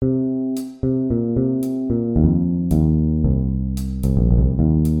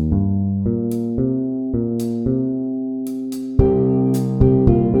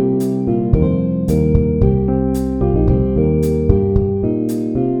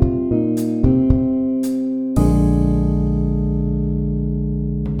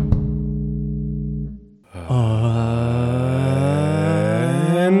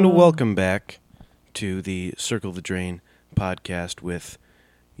Welcome back to the Circle the Drain podcast with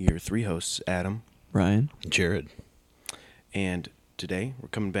your three hosts, Adam, Ryan, Jared. And today we're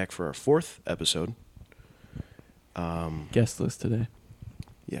coming back for our fourth episode. Guest list today.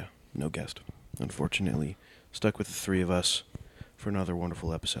 Yeah, no guest. Unfortunately, stuck with the three of us for another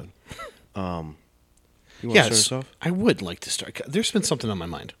wonderful episode. You want to start us off? I would like to start. There's been something on my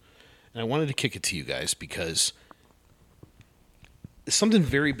mind, and I wanted to kick it to you guys because something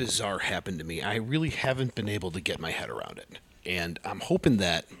very bizarre happened to me. I really haven't been able to get my head around it, and I'm hoping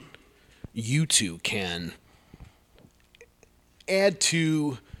that you two can add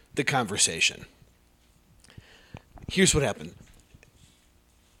to the conversation. Here's what happened.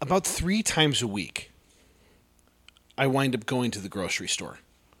 About 3 times a week, I wind up going to the grocery store.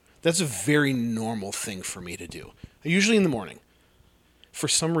 That's a very normal thing for me to do. Usually in the morning. For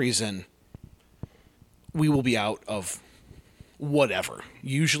some reason, we will be out of whatever.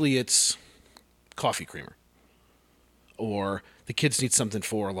 Usually it's coffee creamer. Or the kids need something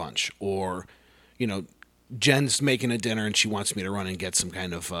for lunch. Or, Jen's making a dinner and she wants me to run and get some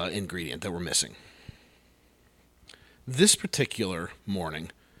kind of ingredient that we're missing. This particular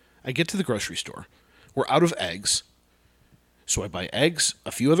morning, I get to the grocery store. We're out of eggs. So I buy eggs,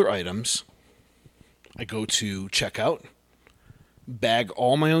 a few other items. I go to checkout, bag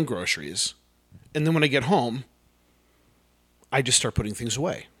all my own groceries. And then when I get home, I just start putting things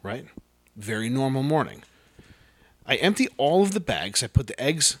away, right? Very normal morning. I empty all of the bags. I put the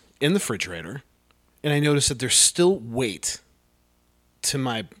eggs in the refrigerator. And I notice that there's still weight to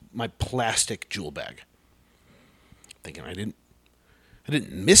my plastic jewel bag. Thinking I didn't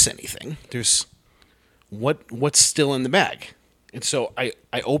miss anything. There's what's still in the bag. And so I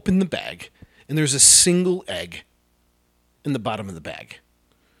open the bag, and there's a single egg in the bottom of the bag,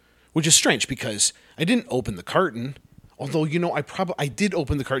 which is strange because I didn't open the carton. Although, I did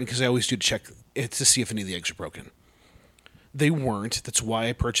open the carton because I always do check it to see if any of the eggs are broken. They weren't. That's why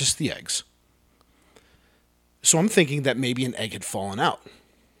I purchased the eggs. So I'm thinking that maybe an egg had fallen out.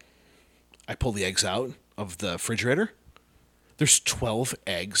 I pull the eggs out of the refrigerator. There's 12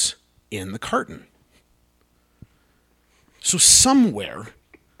 eggs in the carton. So somewhere...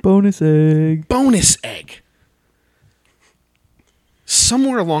 Bonus egg.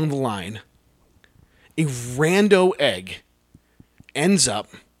 Somewhere along the line, a rando egg ends up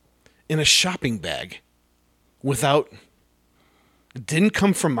in a shopping bag without... It didn't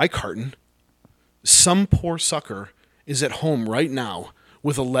come from my carton. Some poor sucker is at home right now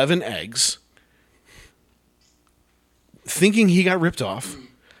with 11 eggs, thinking he got ripped off.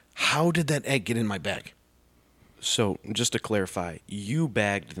 How did that egg get in my bag? So, just to clarify, you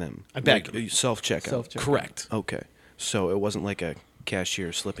bagged them. I bagged them. Self-checkout. Self-checkout. Correct. Okay. So, it wasn't like a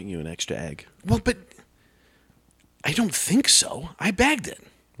cashier slipping you an extra egg. Well, but I don't think so. I bagged it.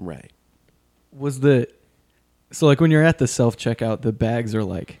 Right. So like when you're at the self-checkout, the bags are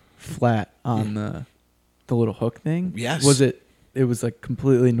like flat on the little hook thing? Yes. It was like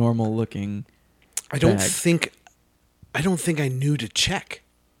completely normal looking I don't bag. think I knew to check.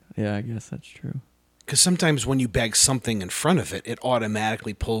 Yeah, I guess that's true. Because sometimes when you bag something in front of it, it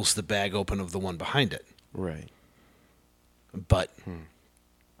automatically pulls the bag open of the one behind it. Right. But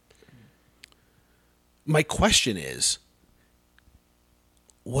my question is,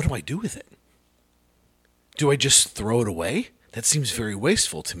 what do I do with it? Do I just throw it away? That seems very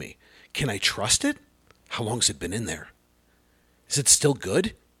wasteful to me. Can I trust it? How long's it been in there? Is it still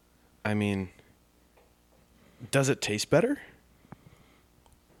good? I mean, does it taste better?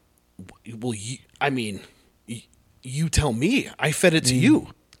 Well, you tell me. I fed it to you.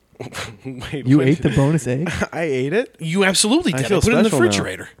 Wait, You what? ate the bonus egg? I ate it? You absolutely did. I feel put it in the special now.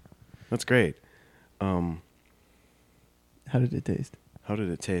 refrigerator. That's great. How did it taste? How did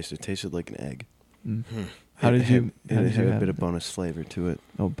it taste? It tasted like an egg. How did you It have had a bit it? of bonus flavor to it.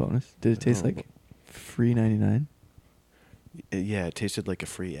 Oh, bonus. Did it taste like free 99? Yeah, it tasted like a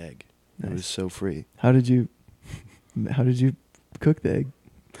free egg. It Nice. was so free. How did you cook the egg?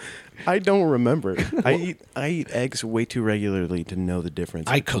 I don't remember. I eat eggs way too regularly to know the difference.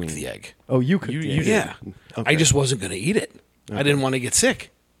 I between- cooked the egg. Oh, you cooked You the egg. Yeah. Okay. I just wasn't going to eat it. I didn't want to get sick.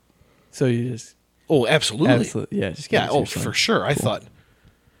 So you just Oh, absolutely. just give it to Oh, your son. for sure. I thought,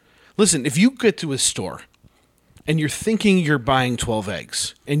 listen, if you get to a store and you're thinking you're buying 12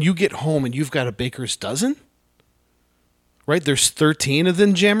 eggs and you get home and you've got a baker's dozen, right? There's 13 of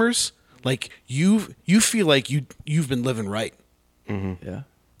them jammers. Like you feel like you've been living right. Yeah.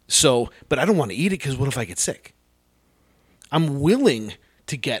 So, but I don't want to eat it because what if I get sick? I'm willing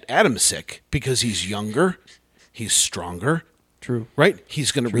to get Adam sick because he's younger, he's stronger, True. right?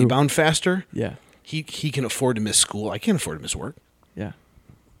 He's going to True. rebound faster. Yeah. He can afford to miss school. I can't afford to miss work. Yeah.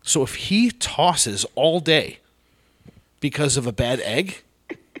 So if he tosses all day because of a bad egg,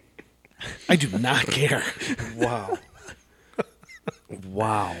 I do not care. Wow.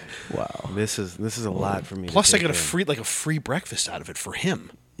 Wow. Wow. This is a lot for me. Plus, to I take got in. a free breakfast out of it for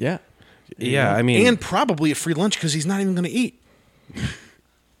him, Yeah. Yeah, I mean, and probably a free lunch because he's not even going to eat.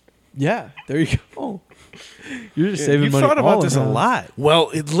 Yeah. There you go. You're just saving you've money. thought all about this a around. lot. Well,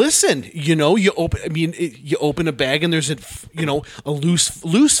 listen, you open. I mean, you open a bag and there's a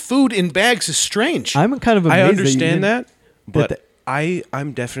loose food in bags is strange. I'm kind of amazed I that you understand didn't- that, but the-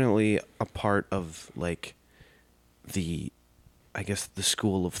 I'm definitely a part of like I guess the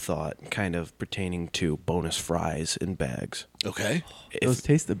school of thought kind of pertaining to bonus fries in bags. Okay. those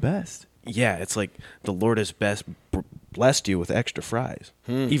taste the best. Yeah, it's like the Lord has blessed you with extra fries,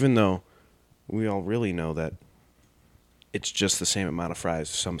 even though we all really know that it's just the same amount of fries,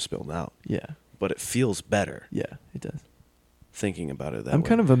 some spilled out. Yeah. But it feels better Yeah, it does. thinking about it that I'm way.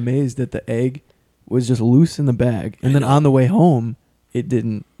 kind of amazed that the egg was just loose in the bag, and I then know. on the way home, it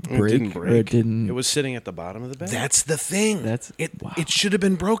didn't It break. didn't Or break. it didn't. It was sitting at the bottom of the bag. That's the thing. Wow. It should have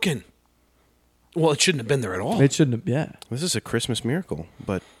been broken. Well, it shouldn't have been there at all. It shouldn't have. Yeah. This is a Christmas miracle,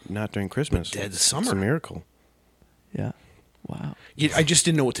 but not during Christmas. dead It's summer. a miracle. Yeah. Wow. I just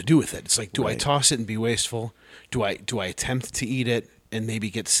didn't know what to do with it. It's like, do I Right. toss it and be wasteful? Do I attempt to eat it and maybe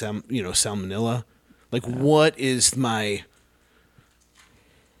get some salmonella? Like, what is my?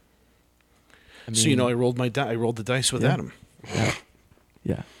 So I rolled I rolled the dice with Yeah. Adam.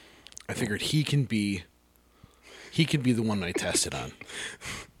 Yeah. I figured he can be the one I tested on.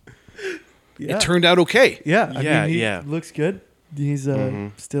 Yeah. It turned out okay. Yeah. I Yeah, mean, he yeah. looks good. He's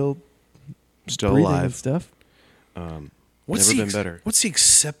still Still breathing and alive. stuff. Never been better. What's the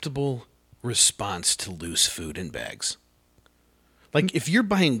acceptable response to loose food in bags? Like, if you're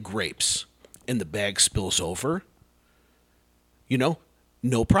buying grapes and the bag spills over,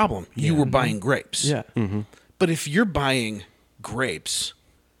 no problem. You were buying grapes. Yeah. But if you're buying grapes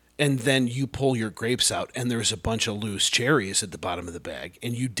and then you pull your grapes out and there's a bunch of loose cherries at the bottom of the bag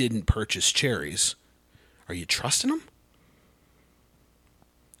and you didn't purchase cherries, are you trusting them?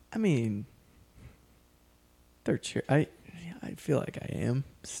 I mean, I feel like I am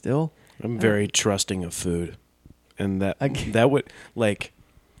still. I'm very trusting of food, and I can't- that would like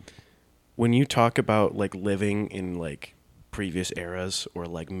when you talk about like living in like previous eras or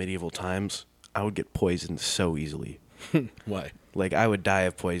like medieval times, I would get poisoned so easily. Why? Like I would die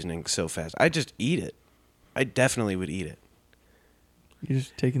of poisoning so fast. I just eat it. I definitely would eat it. You're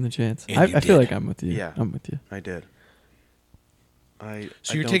just taking the chance. And I you feel did. like I'm with you. Yeah. I'm with you. I did.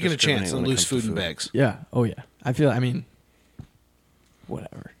 So you're taking a chance on loose food in bags. Yeah. Oh yeah. I mean,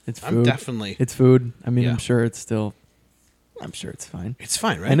 whatever. It's food. I'm definitely. It's food. I mean, Yeah. I'm sure it's fine. It's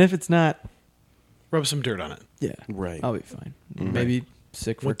fine, right? And if it's not, Rub some dirt on it. yeah, Right. I'll be fine. Mhm. Maybe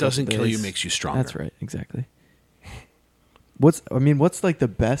sick for What a couple doesn't kill you days. makes you stronger. That's right. Exactly. What's like the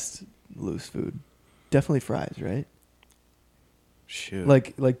best loose food? Definitely fries, right? Shoot.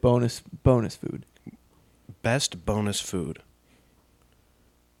 Like bonus food. best bonus food.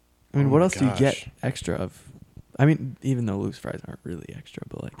 I mean, Oh what my else do you get gosh. extra of? I mean, even though loose fries aren't really extra,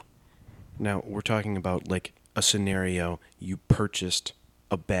 but like, Now we're talking about like a scenario you purchased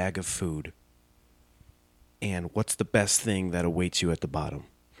a bag of food, and what's the best thing that awaits you at the bottom?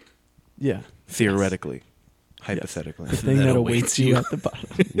 yeah, Theoretically, Yes. hypothetically, the thing that awaits you at the bottom.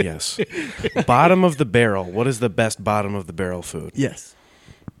 yes. Bottom of the barrel. What is the best bottom of the barrel food? Yes.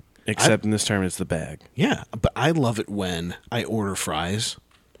 Except in this term, it's the bag. Yeah, but I love it when I order fries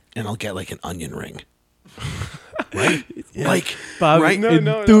and I'll get like an onion ring. Right? Yeah. Like, Bob right?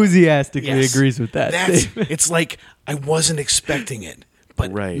 enthusiastically Yes. agrees with that. That's, statement. it's like I wasn't expecting it,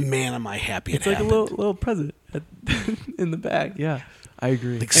 but Right. man, am I happy It's it like happened. a little present in the bag. Yeah, I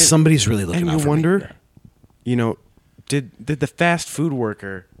agree. Like somebody's really looking And out you for me. wonder, you know, did the fast food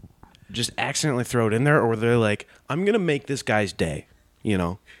worker just accidentally throw it in there, or they're like, I'm gonna make this guy's day? You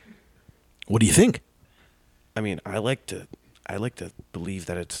know, What do you think? I mean, I like to believe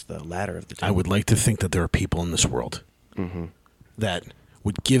that it's the latter of the two. I would like to think that there are people in this world Mm-hmm. that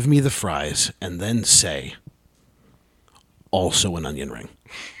would give me the fries and then say, also an onion ring.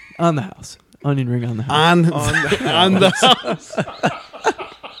 On the house, onion ring on the house. On the house.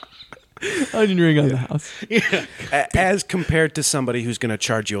 Onion ring on the house. As compared to somebody who's gonna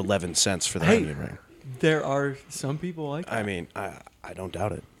charge you 11 cents for the Hey. onion ring. There are some people like that. I mean, I don't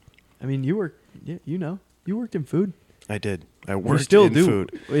doubt it. I mean, you work. Yeah, you worked in food. I did. I You worked still in do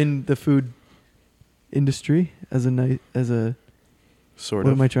food, in the food industry as a. sort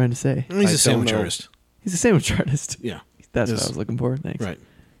What of. am I trying to say? He's I a sandwich don't know. artist. He's a sandwich artist. Yeah. That's what Yes. I was looking for. Thanks. Right.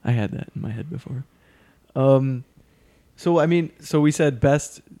 I had that in my head before. So I mean, so we said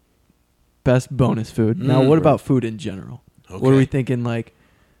best best bonus food. Now, what about food in general? What are we Okay. thinking? Like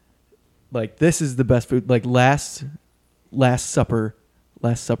this is the best food. Like last supper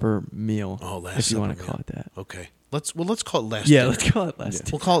meal. Oh, last if you want to supper call meal. it that. Okay. Let's call it last. Yeah, dinner. let's call it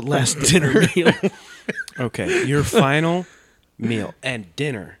last. We'll call it last dinner meal. Okay, your final meal and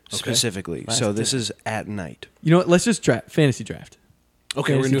dinner Okay. specifically. Last So this dinner. is at night, You know what? Let's just fantasy draft.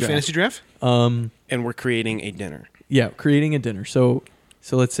 Okay, we're gonna do a fantasy draft. and we're creating a dinner. Yeah, creating a dinner. So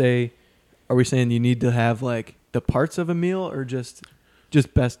let's say, are we saying you need to have like the parts of a meal, or just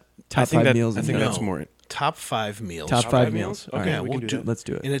best top I think 5 that, meals? I in think general? that's more. Top 5 meals. top Top 5 5 meals. meals? All Okay, right, we can do that. let's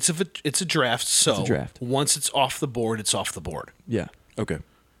do it. And it's a draft. So a draft. once it's off the board, it's off the board. Yeah. Okay.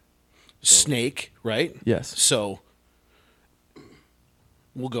 Snake, right? Yes. So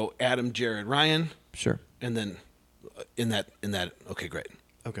we'll go Adam, Jared, Ryan, Sure. and then in that. Okay, great.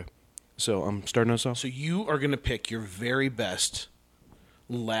 Okay. So I'm starting us off. So you are gonna pick your very best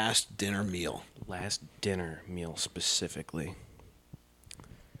last dinner meal. Last dinner meal specifically.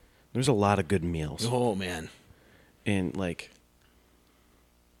 There's a lot of good meals. Oh man. And like,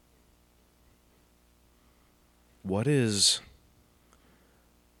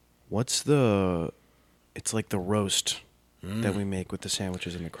 what's the? It's like the roast that we make with the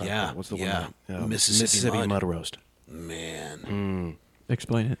sandwiches in the crock Yeah, pot. What's the yeah. one? Mississippi mud. roast. Man.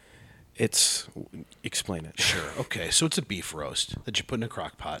 Explain it. Explain it. Sure. Okay. So it's a beef roast that you put in a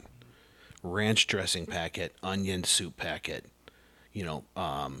crock pot. Ranch dressing packet, onion soup packet. You know,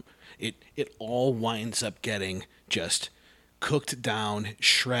 it all winds up getting just cooked down,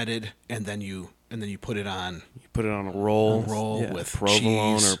 shredded, and then you put it on You put it on a roll. Yeah. with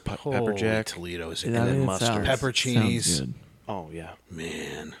Provolone cheese, or pepper Holy jack. Toledo's, Yeah, and then it mustard. sounds- Pepper sounds cheese. good. Oh yeah,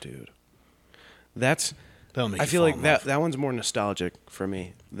 Man, dude. That's. that'll make I you feel fall like in that love. that one's more nostalgic for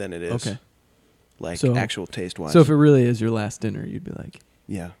me than it is Okay. like So- actual taste wise. So if it really is your last dinner, you'd be like,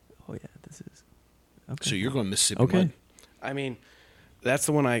 yeah. oh yeah, this is. Okay. So you're going Mississippi Okay. mud. I mean, that's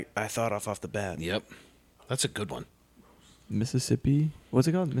the one I thought off the bat. Yep, that's a good one. Mississippi. What's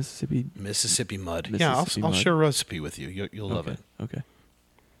it called? Mississippi. Mississippi mud. Mississippi I'll mud. share a recipe with you. You'll love Okay. it. Okay.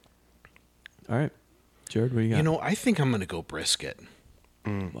 All right, Jared, what do you got? You know, I think I'm going to go brisket.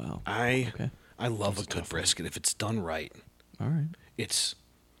 Wow. I Okay. love a good brisket if it's done right. All right. It's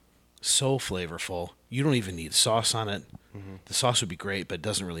so flavorful. You don't even need sauce on it. The sauce would be great, but it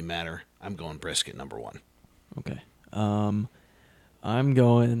doesn't really matter. I'm going brisket number 1. Okay. I'm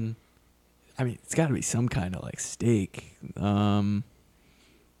going. I mean, it's got to be some kind of like steak.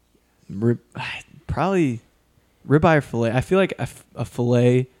 Probably ribeye or fillet. I feel like a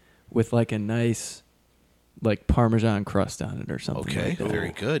fillet with like a nice like Parmesan crust on it or something. Okay, like that.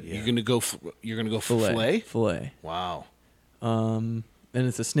 very good. yeah. You're gonna go. You're gonna go fillet. Fillet. Wow. And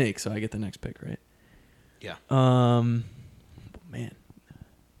it's a snake, so I get the next pick, right? Yeah. Man,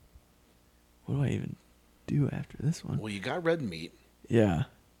 what do I even do after this one? Well, you got red meat. Yeah.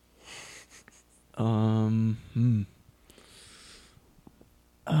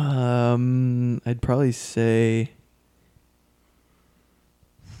 I'd probably say.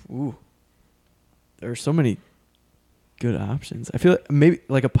 Ooh. There are so many good options. I feel like maybe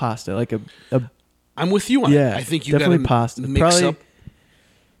like a pasta, like a I'm with you on yeah. it. I think you definitely gotta pasta. mix Probably. up.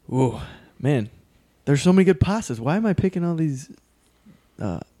 Ooh, man, there's so many good pastas. Why am I picking all these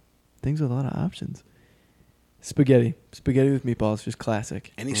things with a lot of options? Spaghetti with meatballs, just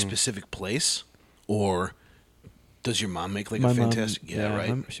classic. Any specific place, or does your mom make like My a mom- fantastic? Yeah,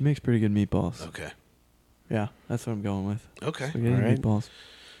 right. She makes pretty good meatballs. Okay. Yeah, that's what I'm going with. Okay. Spaghetti All right. meatballs.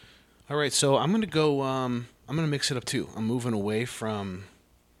 All right. So I'm gonna go. I'm gonna mix it up too. I'm moving away from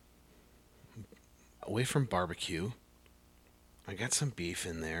barbecue. I got some beef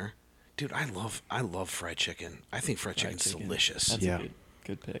in there, dude. I love fried chicken. I think fried chicken's chicken. delicious. That's Yeah. a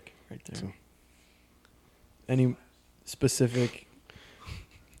good pick right there. So- Any specific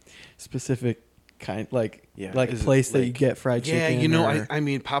kind like Yeah, like a is it place that you like- get fried Yeah, chicken? you know, or- I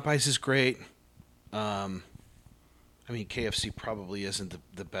mean, Popeyes is great. I mean, KFC probably isn't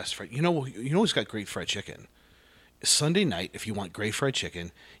the best fried. You know who's got great fried chicken? Sunday night, if you want great fried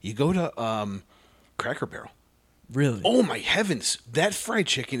chicken, you go to Cracker Barrel. really. Oh my heavens, that fried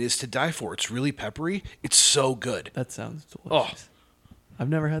chicken is to die for. It's really peppery. It's so good. That sounds Oh. delicious. I've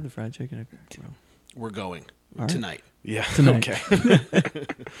never had the fried chicken at Cracker Barrel. We're going All right. tonight. Yeah. Tonight. Okay.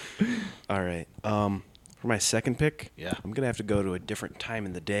 All right. For my second pick, Yeah. I'm gonna have to go to a different time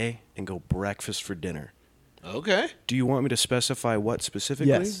in the day and go breakfast for dinner. Okay. Do you want me to specify what specifically?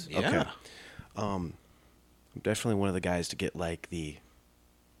 Yes. Yeah. Okay. I'm definitely one of the guys to get like the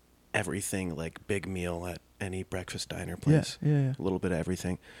everything like big meal at any breakfast diner place. Yeah. A little bit of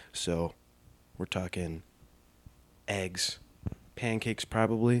everything. So we're talking eggs, pancakes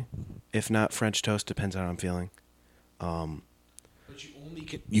probably. If not, French toast, depends on how I'm feeling. But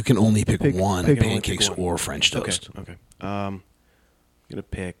you can only pick one, pick pancakes one. or French toast. Okay. I'm gonna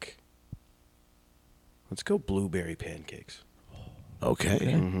pick. Let's go blueberry pancakes. Okay.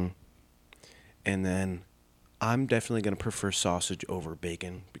 Mm-hmm. And then I'm definitely gonna prefer sausage over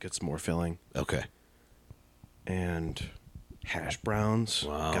bacon because it's more filling. Okay. And hash browns.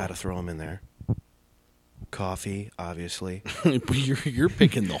 Wow. Gotta throw them in there. Coffee, obviously. But you're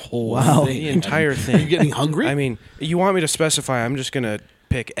picking the whole Wow. thing. The entire thing. Are you getting hungry? I mean, you want me to specify? I'm just gonna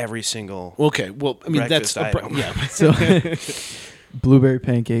pick every single. okay. Well, I mean that's Breakfast item. yeah. So blueberry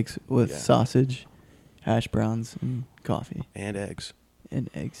pancakes with Yeah. sausage, hash browns, and coffee And eggs. and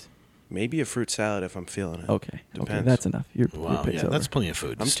eggs. Maybe a fruit salad if I'm feeling it. Okay, Depends. that's enough. Your Wow. pick's Yeah, over. that's plenty of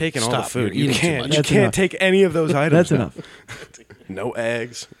food. I'm taking all the Stop. food. You're You eating too can't. much. You That's can't enough. take any of those items. That's now. enough. No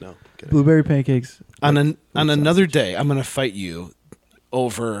eggs. No. Get it. Blueberry pancakes. On with another sausage. day, I'm going to fight you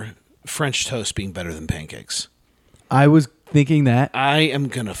over French toast being better than pancakes. I was thinking that. I am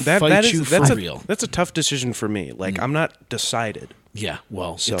going to That fight is you that's for a real. that's a tough decision for me. Like I'm not decided. Yeah,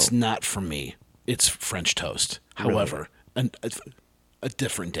 well, So- it's not for me. It's French toast. Really? However, a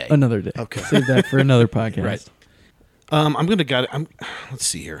different day. Another day. Okay. Save that for another podcast. Right. I'm going to let's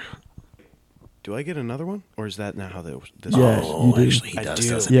see here. Do I get another one, or is that not how this Yeah. works? Oh, you do. actually, he I does. do.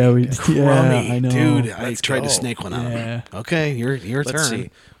 Doesn't Yeah, he? we. Crummy, Yeah, I know. dude. I Let's tried to go. snake one out Yeah. of him. Okay, your Let's turn. see.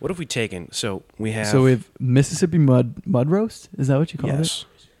 What have we taken? So we have. So we have Mississippi mud roast. Is that what you call yes.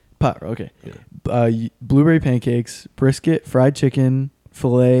 it? Pot. Okay. Yeah. Blueberry pancakes, brisket, fried chicken,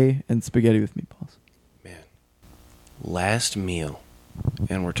 filet, and spaghetti with meatballs. Man. Last meal,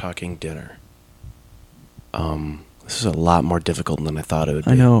 and we're talking dinner. This is a lot more difficult than I thought it would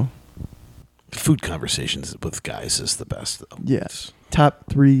be. I know. Food conversations with guys is the best, though. Yes. Top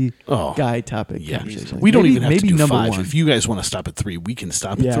 3 Oh, guy topic yeah. conversation. We don't Maybe- even have to maybe do number 5. one. If you guys want to stop at 3, we can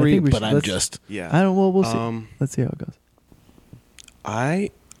stop Yeah, at I 3. think we But should- I'm let's- just Yeah. I don't. Well, we'll see. Um, Let's see how it goes. I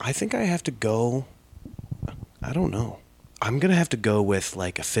think I have to go. I don't know. I'm gonna have to go with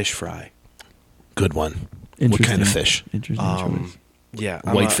like a fish fry. good one. What kind of fish? Interesting choice. Yeah,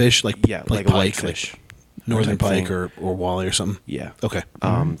 Whitefish, like yeah, like like a pike, whitefish. Northern type pike thing. or walleye or something. Yeah. Okay.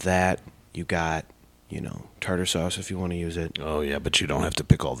 That you got, tartar sauce if you want to use it. Oh yeah, but you don't have to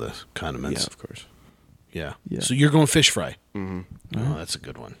pick all the condiments. Yeah, of course. Yeah. Yeah. So you're going fish fry. Mm-hmm. Oh, that's a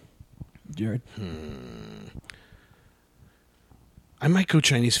good one. Jared. I might go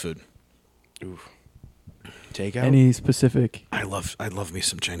Chinese food. Oof. Takeout. Any specific I love me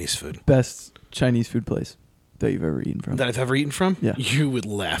some Chinese food best Chinese food place that you've ever eaten from? that I've ever eaten from. Yeah. You would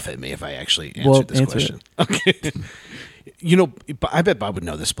laugh at me if I actually answered Well, this answer question. Okay. I bet Bob would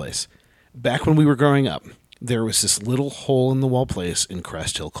know this place. Back when we were growing up, there was this little hole in the wall place in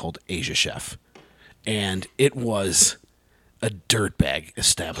Crest Hill called Asia Chef, and it was a dirtbag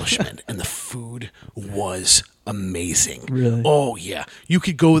establishment, and the food was amazing. Really? Oh yeah, you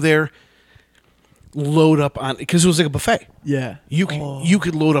could go there, load up on because it was like a buffet. Yeah. You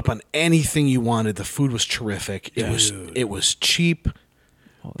could load up on anything you wanted. The food was terrific. It was cheap,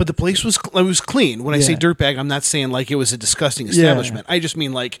 but the place was clean. When I say Yeah. dirtbag, I'm not saying like it was a disgusting establishment. I just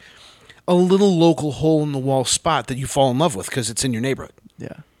mean like a little local hole in the wall spot that you fall in love with because it's in your neighborhood.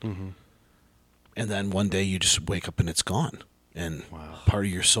 Yeah. And then one day you just wake up and it's gone, and part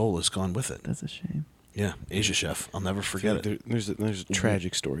of your soul is gone with it. That's a shame. Yeah, Asia Chef. I'll never forget it. There's a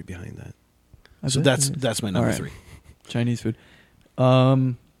tragic story behind that. I So bet it is. that's my All number right. 3. Chinese food.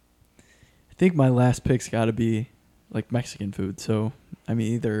 I think my last pick's got to be like Mexican food. So I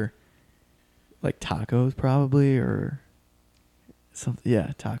mean, either like tacos probably or something.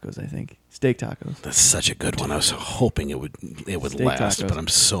 Yeah, tacos. I think steak tacos. That's such a good one. I was hoping it would Steak last, tacos. but I'm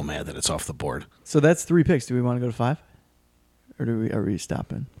so mad that it's off the board. So that's 3 picks. Do we want to go to 5, or are we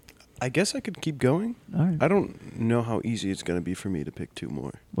stopping? I guess I could keep going. All right. I don't know how easy it's going to be for me to pick 2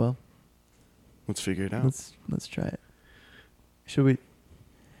 more. Well, Let's figure it out. let's try it. Should we?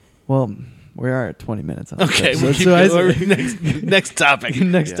 Well, we are at 20 minutes. On Okay, this we'll episode, keep going. Next topic.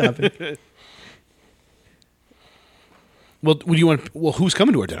 next Yeah. topic. Well, what do you want? Well, who's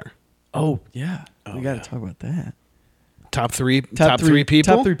coming to our dinner? Oh yeah, Oh, we got to yeah. talk about that. Top three people. Top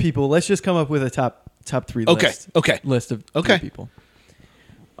 3 people. Let's just come up with a top 3 Okay. list. Okay. List of Okay. 3 people.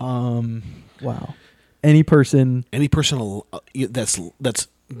 Wow. Any person. Any person that's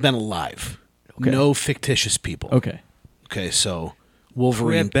been alive. Okay. No fictitious people. Okay. Okay. So Who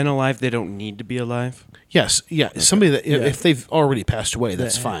Wolverine. have been alive, they don't need to be alive. Yes. Yeah. Somebody that Yeah. if they've already passed away,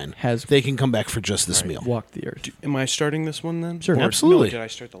 that's That fine. has- They can come back for just this Right. meal. Walk the earth. Am I starting this one then? Sure. Or- Absolutely. No, did I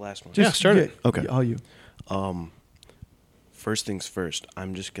start the last one? Yeah, start it. Okay. All you. First things first,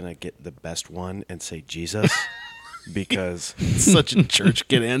 I'm just going to get the best one and say Jesus. because Such a church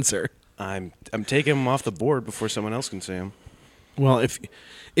kid answer. I'm taking him off the board before someone else can say him. Well, if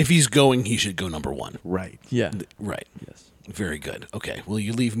he's going, he should go number one. Right. Yeah. Right. Yes. Very good. Okay. Well,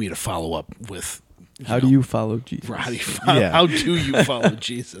 you leave me to follow up with. How do you follow Jesus? How do you Yeah. how do you follow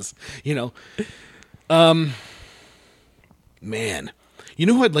Jesus? Man, you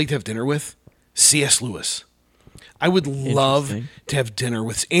know who I'd like to have dinner with? C.S. Lewis. I would love Interesting. to have dinner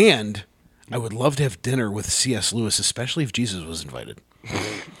with, and I would love to have dinner with C.S. Lewis, especially if Jesus was invited.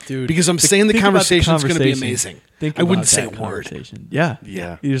 Dude, Because I'm saying the think about conversation's going to be conversation. amazing. Think I wouldn't about say a that word. conversation. Yeah.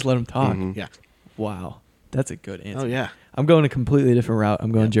 Yeah. You just let him talk. Yeah. Wow. That's a good answer. Oh yeah. I'm going a completely different route.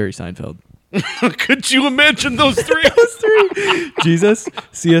 I'm going Jerry Seinfeld. Could you imagine those three? Jesus,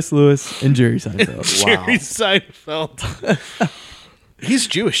 C.S. Lewis, and Jerry Seinfeld. Wow. Jerry Seinfeld. He's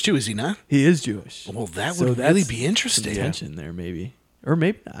Jewish too, is he not? He is Jewish. Well, that So would really that's be some interesting. tension there, maybe. Or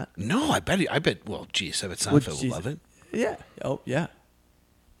maybe not. No, I bet. Well, geez, I bet Would Seinfeld would Jesus- love it. Yeah. Oh, yeah.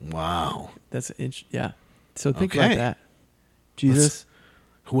 Wow. That's yeah. So think Okay. about that. Jesus.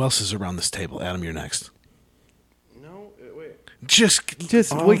 Who else is around this table? Adam, you're next. No, wait. Just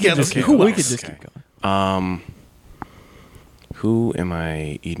Oh, we okay, can okay. who we else? could just Okay. keep going. Who am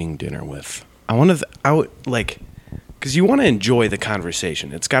I eating dinner with? I want to, because you want to enjoy the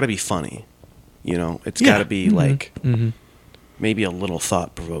conversation. It's got to be funny. It's got to be like maybe a little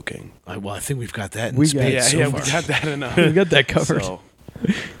thought provoking. Well, I think we've got that in We got- spades so far. we got that enough. We got that covered. So,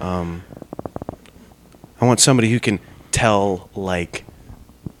 I want somebody who can tell like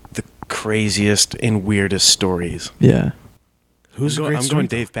the craziest and weirdest stories. Yeah. Who's a I'm great going storyteller?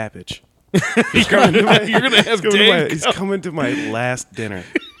 Dave Papich. You're gonna have Dave. He's coming to my last dinner.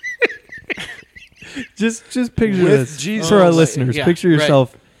 Just picture With this Jesus. for our Oh, listeners. yeah, Picture right.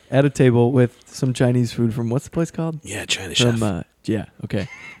 yourself at a table with some Chinese food from what's the place called? Yeah, China chef. From yeah, okay.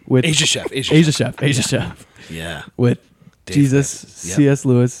 With Asia chef. Asia chef. Yeah. With Dave Jesus, Papich. Yep. C.S.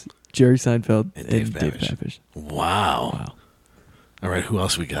 Lewis, Jerry Seinfeld, And and Dave Dave Papich. Papich. Wow. Wow. All right. Who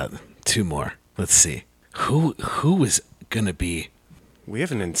else we got? Two more. Let's see. Who is gonna be? We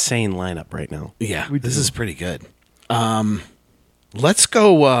have an insane lineup right now. Yeah, We this do. is pretty good. Let's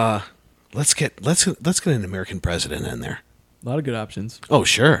go. Let's get an American president in there. A lot of good options. Oh,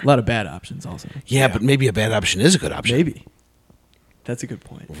 sure. A lot of bad options also. Yeah, but maybe a bad option is a good option. Maybe. That's a good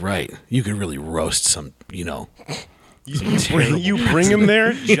point. Right. You could really roast some, You bring him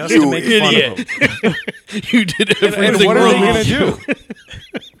there just to make fun of him. You did everything And what are they wrong. going to do?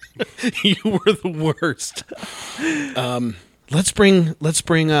 You were the worst. Let's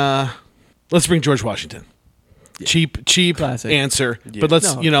bring George Washington. Cheap Classic. answer. Yeah. But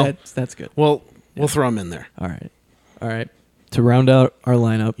let's, No, that's good. we'll throw him in there. All right. To round out our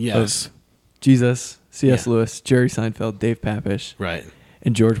lineup Yes. of Jesus, C.S. Yeah. Lewis, Jerry Seinfeld, Dave Papich, Right.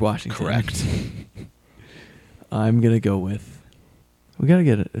 and George Washington. Correct. I'm gonna go with. We gotta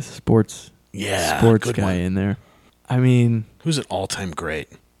get a sports Yeah. sports good guy one. in there. I mean, Who's an all-time great?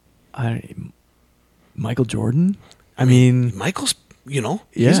 Michael Jordan. I mean, Michael's, he's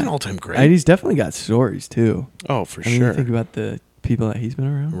yeah. an all-time great. And he's definitely got stories too. Oh, for I mean, sure. you think about the people that he's been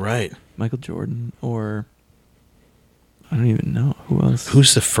around. Right. Michael Jordan, or I don't even know who else.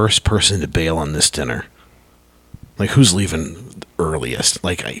 Who's the first person to bail on this dinner? Like, who's leaving earliest?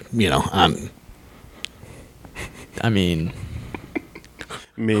 Like, I mean,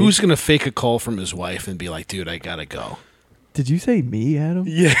 Me. who's going to fake a call from his wife and be like, dude, I got to go? did you say me, Adam?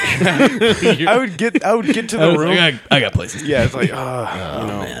 Yeah. I would get to the room. I got places. Yeah, it's like,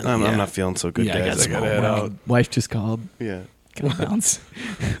 man. I'm Yeah. not feeling so good, Yeah, I got guys. some gotta head homework. out. Wife just called. Yeah. Gotta bounce.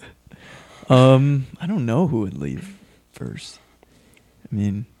 I don't know who would leave first. I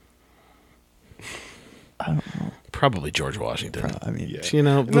mean, I don't know. Probably George Washington. I mean, Yeah.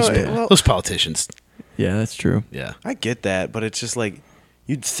 Those, well- those politicians. yeah, that's true. Yeah. I get that, but it's just like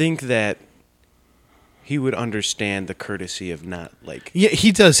you'd think that he would understand the courtesy of not like. Yeah,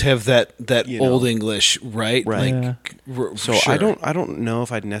 he does have that You old know. English, right? Right. Yeah. So sure. I don't know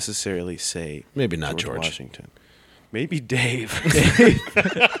if I'd necessarily say Maybe not George. Washington. Maybe Dave.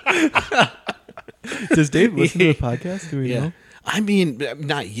 Does Dave listen to the podcast? Do we Yeah. know? I mean,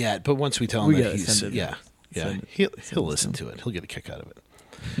 not yet, but once we tell him We that gotta he's send it. yeah, Send it. he'll listen to it. He'll get a kick out of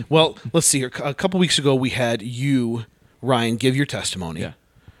it. Well, let's see here. A couple weeks ago, we had you, Ryan, give your testimony, Yeah.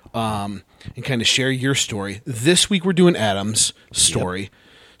 and kind of share your story. This week, we're doing Adam's story.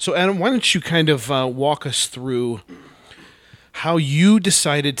 So, Adam, why don't you kind of walk us through how you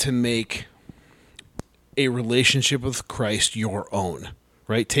decided to make a relationship with Christ your own?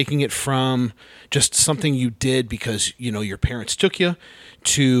 Right, taking it from just something you did because your parents took you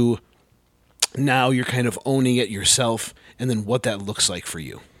to now you're kind of owning it yourself, and then what that looks like for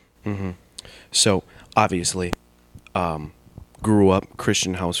you. So obviously, Grew up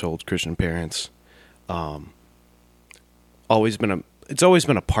Christian household, Christian parents. It's always been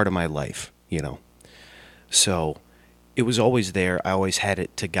a part of my life, So it was always there. I always had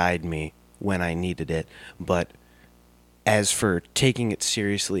it to guide me when I needed it. But as for taking it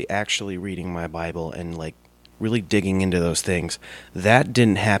seriously, actually reading my Bible and like really digging into those things, that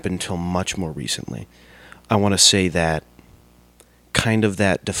didn't happen till much more recently. I want to say that kind of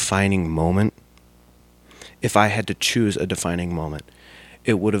that defining moment, if I had to choose a defining moment,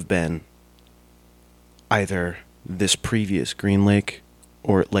 it would have been either this previous Green Lake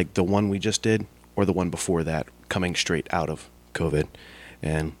or like the one we just did or the one before that, coming straight out of COVID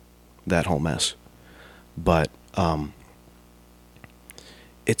and that whole mess. But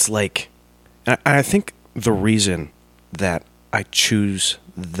it's like, I think the reason that I choose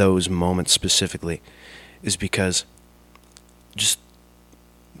those moments specifically is because just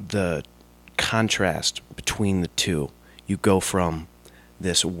the contrast between the two. You go from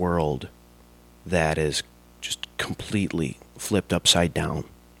this world that is just completely flipped upside down,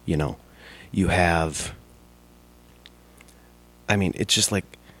 You have, it's just like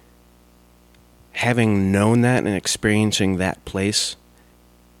having known that and experiencing that place,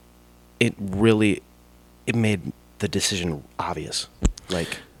 it made the decision obvious.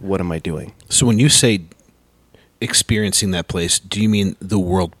 Like, what am I doing? So when you say experiencing that place, do you mean the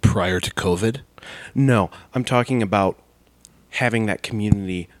world prior to COVID? No, I'm talking about having that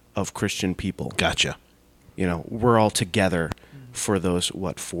community of Christian people. Gotcha. We're all together for those,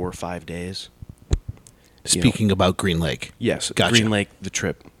 4 or 5 days? Speaking about Green Lake. Yes, gotcha. Green Lake, the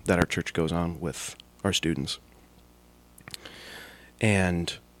trip that our church goes on with our students.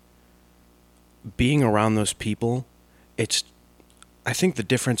 And being around those people, I think the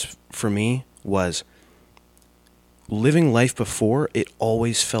difference for me was living life before, it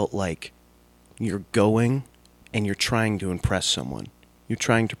always felt like you're going and you're trying to impress someone. You're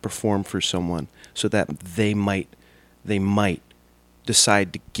trying to perform for someone so that they might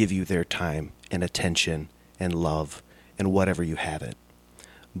decide to give you their time and attention and love and whatever you have it.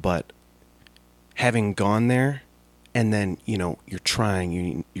 But having gone there and then, you're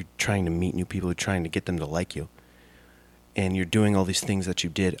trying to meet new people, you're trying to get them to like you. And you're doing all these things that you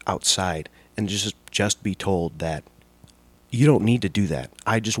did outside and just be told that you don't need to do that.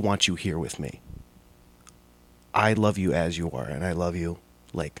 I just want you here with me. I love you as you are, and I love you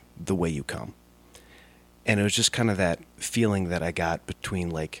like the way you come. And it was just kind of that feeling that I got between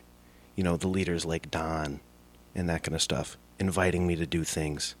the leaders like Don and that kind of stuff, inviting me to do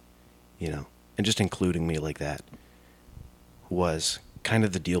things, and just including me like that was kind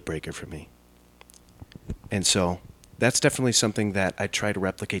of the deal breaker for me. And so that's definitely something that I try to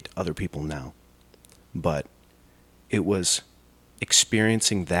replicate to other people now. But it was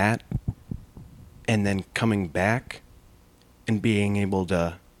experiencing that and then coming back and being able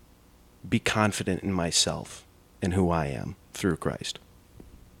to be confident in myself and who I am through Christ.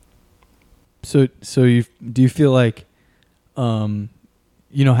 So do you feel like, having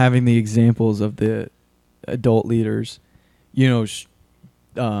the examples of the adult leaders,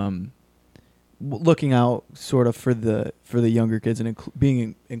 looking out sort of for the younger kids and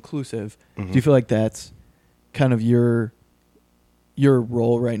being inclusive, do you feel like that's kind of your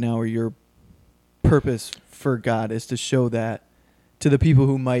role right now, or your purpose for God is to show that to the people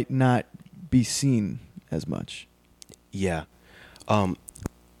who might not be seen as much? Yeah.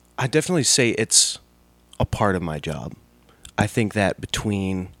 I definitely say it's a part of my job. I think that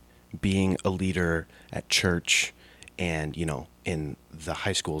between being a leader at church and, in the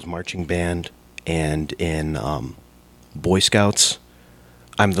high school's marching band and in Boy Scouts,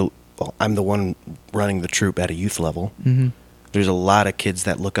 I'm the one running the troop at a youth level. Mm-hmm. There's a lot of kids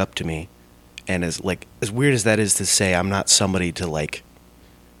that look up to me, and as weird as that is to say, I'm not somebody to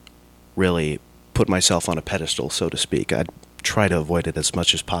really put myself on a pedestal, so to speak. I'd try to avoid it as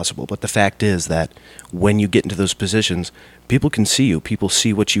much as possible. But the fact is that when you get into those positions, people can see you. People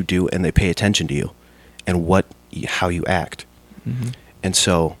see what you do, and they pay attention to you and how you act. Mm-hmm. And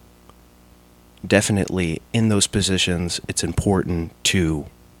so definitely in those positions, it's important to,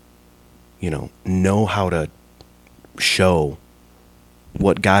 know how to show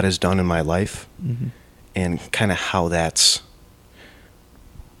what God has done in my life, mm-hmm. and kind of how that's...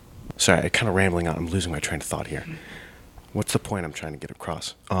 Sorry, I'm kind of rambling on. I'm losing my train of thought here. What's the point I'm trying to get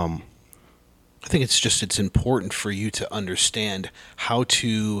across? I think it's important for you to understand how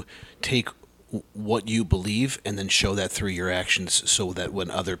to take what you believe and then show that through your actions, so that when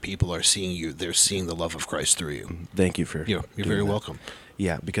other people are seeing you, they're seeing the love of Christ through you. Thank you for You're very welcome.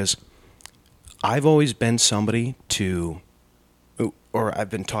 Yeah, because I've always been somebody to or I've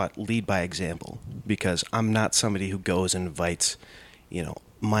been taught lead by example, because I'm not somebody who goes and invites,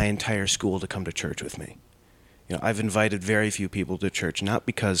 my entire school to come to church with me. I've invited very few people to church, not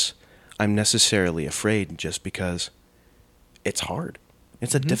because I'm necessarily afraid, just because it's hard.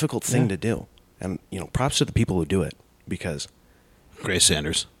 It's a difficult thing to do. And, props to the people who do it, because... Grace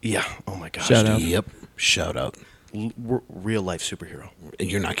Sanders. Yeah. Oh, my gosh. Shout out. Yep. Shout out. Real life superhero.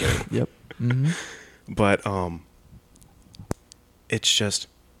 You're not kidding. Yep. Mm-hmm. But it's just,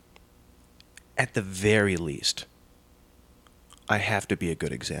 at the very least, I have to be a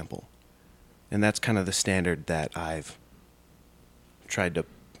good example. And that's kind of the standard that I've tried to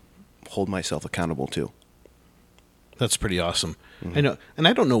hold myself accountable to. That's pretty awesome. Mm-hmm. I know, and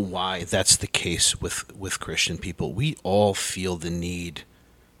I don't know why that's the case with Christian people. We all feel the need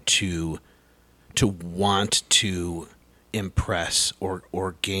to want to impress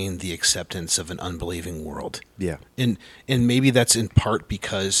or gain the acceptance of an unbelieving world. Yeah. And maybe that's in part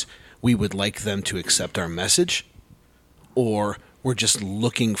because we would like them to accept our message, or we're just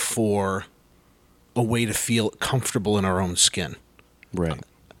looking for a way to feel comfortable in our own skin. Right.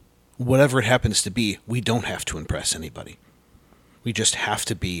 Whatever it happens to be, we don't have to impress anybody. We just have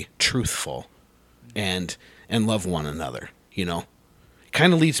to be truthful and love one another, It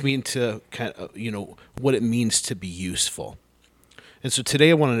kind of leads me into what it means to be useful. And so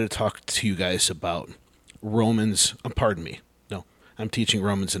today I wanted to talk to you guys about Romans, no, I'm teaching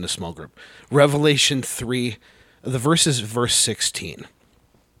Romans in a small group. Revelation 3, the verse is verse 16.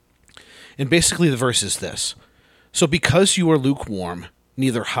 And basically the verse is this: "So because you are lukewarm,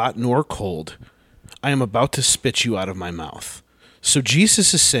 neither hot nor cold, I am about to spit you out of my mouth." So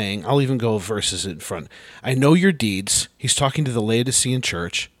Jesus is saying, I'll even go verses in front, "I know your deeds." He's talking to the Laodicean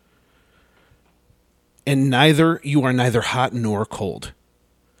church. "And you are neither hot nor cold.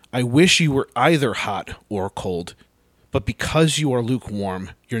 I wish you were either hot or cold, but because you are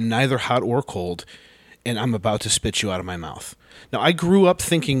lukewarm, you're neither hot or cold, and I'm about to spit you out of my mouth." Now, I grew up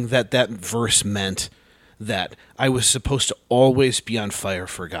thinking that verse meant that I was supposed to always be on fire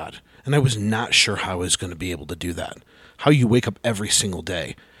for God. And I was not sure how I was going to be able to do that. How you wake up every single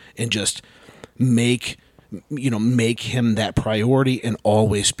day and just make him that priority and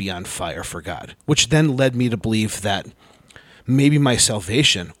always be on fire for God. Which then led me to believe that maybe my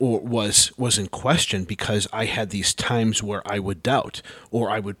salvation was in question because I had these times where I would doubt, or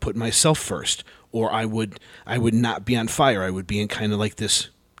I would put myself first, or I would not be on fire. I would be in kind of like this,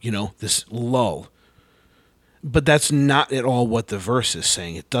 this lull. But that's not at all what the verse is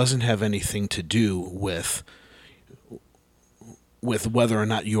saying. It doesn't have anything to do with whether or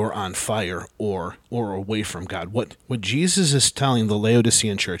not you're on fire or away from God. What Jesus is telling the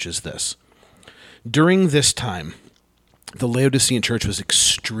Laodicean church is this: during this time, the Laodicean church was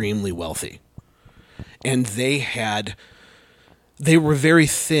extremely wealthy, and they were very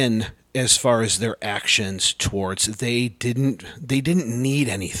thin as far as their actions towards. They didn't need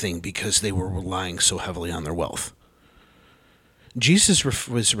anything because they were relying so heavily on their wealth. Jesus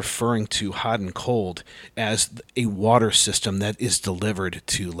was referring to hot and cold as a water system that is delivered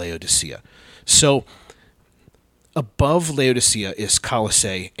to Laodicea. So above Laodicea is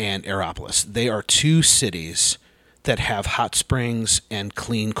Colossae and Hierapolis. They are two cities that have hot springs and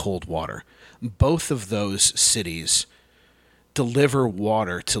clean cold water. Both of those cities deliver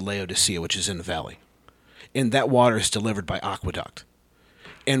water to Laodicea, which is in the valley. And that water is delivered by aqueduct.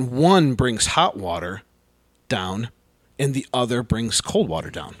 And one brings hot water down, and the other brings cold water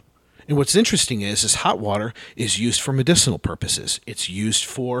down. And what's interesting is hot water is used for medicinal purposes. It's used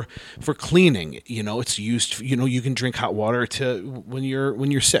for cleaning. It's used, you can drink hot water when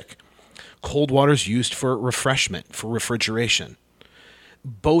you're sick. Cold water is used for refreshment, for refrigeration.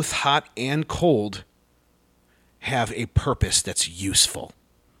 Both hot and cold have a purpose that's useful.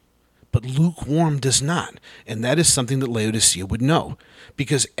 But lukewarm does not. And that is something that Laodicea would know.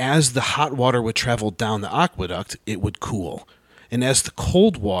 Because as the hot water would travel down the aqueduct, it would cool. And as the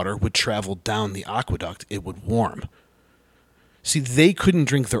cold water would travel down the aqueduct, it would warm. See, they couldn't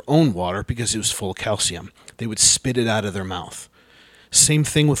drink their own water because it was full of calcium. They would spit it out of their mouth. Same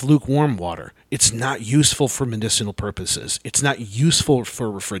thing with lukewarm water. It's not useful for medicinal purposes. It's not useful for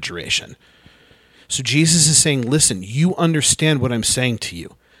refrigeration. So Jesus is saying, listen, you understand what I'm saying to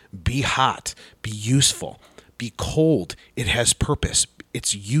you. Be hot. Be useful. Be cold. It has purpose.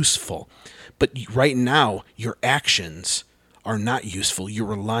 It's useful. But right now, your actions are not useful. You're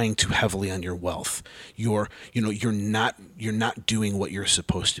relying too heavily on your wealth. You're not doing what you're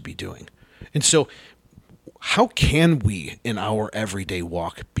supposed to be doing. And so, how can we in our everyday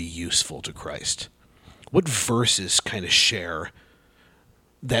walk be useful to Christ? What verses kind of share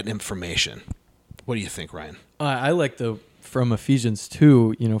that information? What do you think, Ryan? I like from Ephesians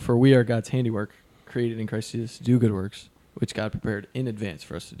 2, for we are God's handiwork, created in Christ Jesus to do good works, which God prepared in advance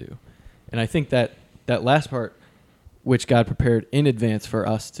for us to do. And I think that last part, which God prepared in advance for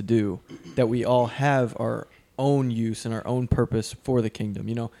us to do, that we all have our own use and our own purpose for the kingdom.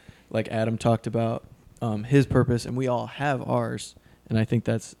 Like Adam talked about his purpose, and we all have ours. And I think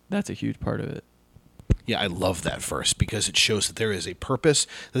that's a huge part of it. Yeah, I love that verse because it shows that there is a purpose,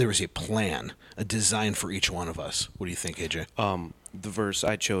 that there is a plan, a design for each one of us. What do you think, AJ? The verse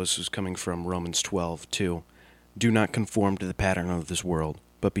I chose was coming from Romans 12:2. Do not conform to the pattern of this world,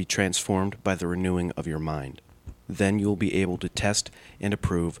 but be transformed by the renewing of your mind. Then you will be able to test and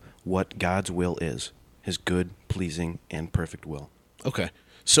approve what God's will is, his good, pleasing, and perfect will. Okay.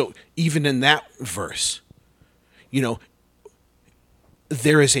 So even in that verse,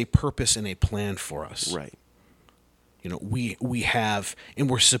 there is a purpose and a plan for us. Right. We have, and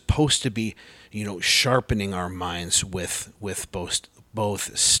we're supposed to be, sharpening our minds with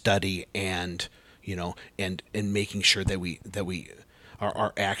both study and, and making sure that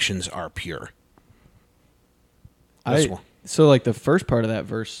our actions are pure. So like the first part of that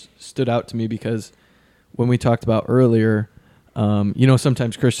verse stood out to me because when we talked about earlier,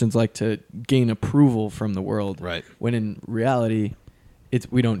 sometimes Christians like to gain approval from the world. Right. When in reality,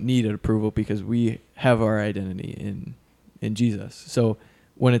 we don't need an approval because we have our identity in Jesus. So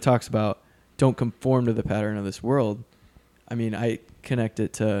when it talks about don't conform to the pattern of this world, I mean, I connect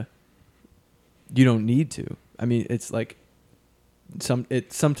it to you don't need to. I mean, it's like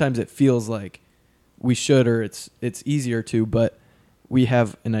sometimes it feels like we should, or it's easier to, but we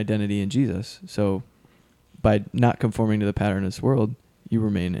have an identity in Jesus. So by not conforming to the pattern of this world, you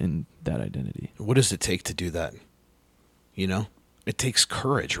remain in that identity. What does it take to do that? It takes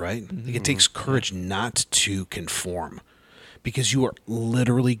courage, right? Mm-hmm. Like it takes courage not to conform because you are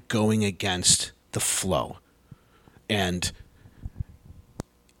literally going against the flow. And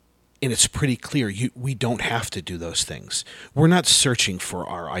it's pretty clear we don't have to do those things. We're not searching for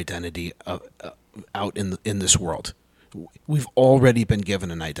our identity out in this world. We've already been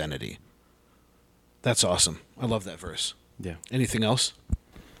given an identity. That's awesome. I love that verse. Yeah. Anything else?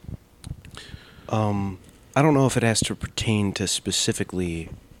 I don't know if it has to pertain to specifically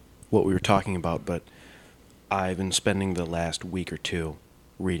what we were talking about, but I've been spending the last week or two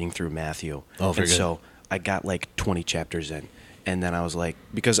reading through Matthew. Oh, very good. So I got like 20 chapters in, and then I was like,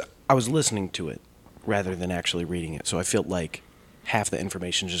 because I was listening to it rather than actually reading it, so I felt like half the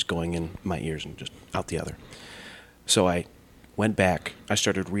information just going in my ears and just out the other. So I went back, I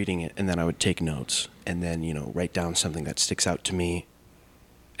started reading it, and then I would take notes, and then, write down something that sticks out to me,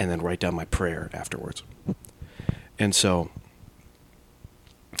 and then write down my prayer afterwards. And so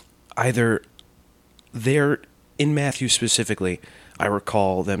either there, in Matthew specifically, I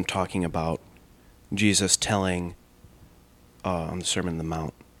recall them talking about Jesus telling on the Sermon on the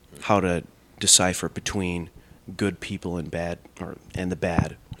Mount how to decipher between good people and the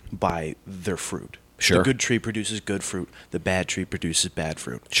bad by their fruit. Sure. The good tree produces good fruit. The bad tree produces bad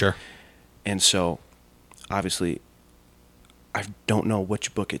fruit. Sure. And so, obviously, I don't know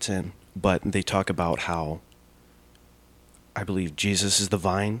which book it's in, but they talk about how I believe Jesus is the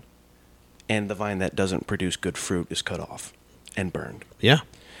vine, and the vine that doesn't produce good fruit is cut off and burned. Yeah.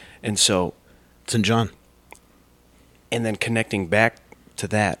 And so, it's in John. And then connecting back to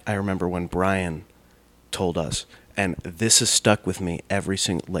that, I remember when Brian told us, and this has stuck with me every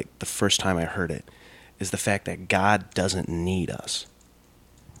single, like the first time I heard it, is the fact that God doesn't need us.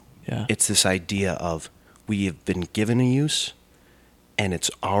 Yeah. It's this idea of we have been given a use, and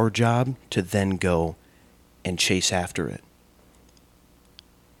it's our job to then go and chase after it.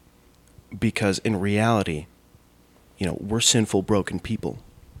 Because in reality, we're sinful, broken people.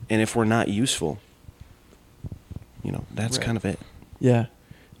 And if we're not useful, that's Right. kind of it. Yeah.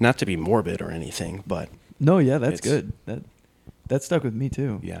 Not to be morbid or anything, but No, yeah, that's It's- good. That stuck with me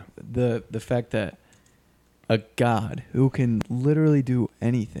too. Yeah. The fact that a God who can literally do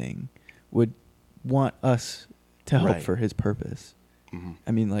anything would want us to help Right. for his purpose. Mhm.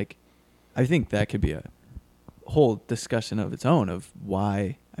 I mean, like, I think that could be a whole discussion of its own of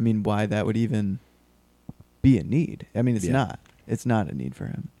why that would even be a need. I mean, it's Yeah. not. It's not a need for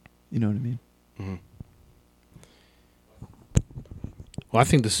him. You know what I mean? Mhm. Well, I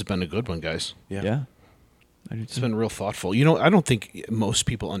think this has been a good one, guys. Yeah. I do It's too. been real thoughtful. I don't think most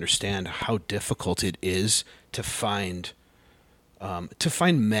people understand how difficult it is to find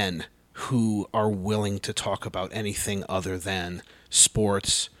men who are willing to talk about anything other than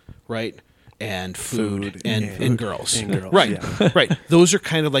sports, right? and food, Food and girls. And girls, Right, yeah. right. Those are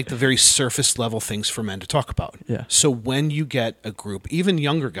kind of like the very surface level things for men to talk about. Yeah. So when you get a group, even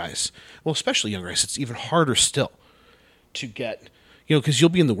younger guys, well, especially younger guys, it's even harder still to get, because you'll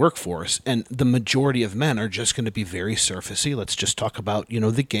be in the workforce and the majority of men are just going to be very surfacey. Let's just talk about,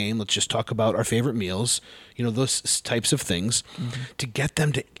 the game. Let's just talk about our favorite meals, those types of things. Mm-hmm. To get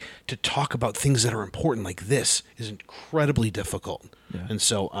them to talk about things that are important like this is incredibly difficult. Yeah. And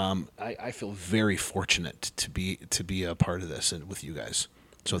so I feel very fortunate to be a part of this and with you guys.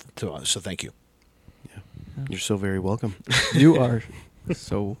 So thank you. You're so very welcome. You are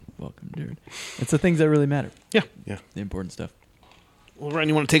so welcome, dude. It's the things that really matter. Yeah. Yeah. The important stuff. Well, Ryan,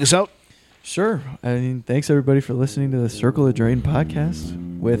 you want to take us out? Sure. I mean, thanks everybody for listening to the Circle of Drain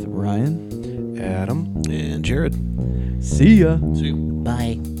podcast with Ryan, Adam. And Jared. See ya. See you.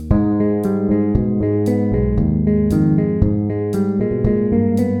 Bye.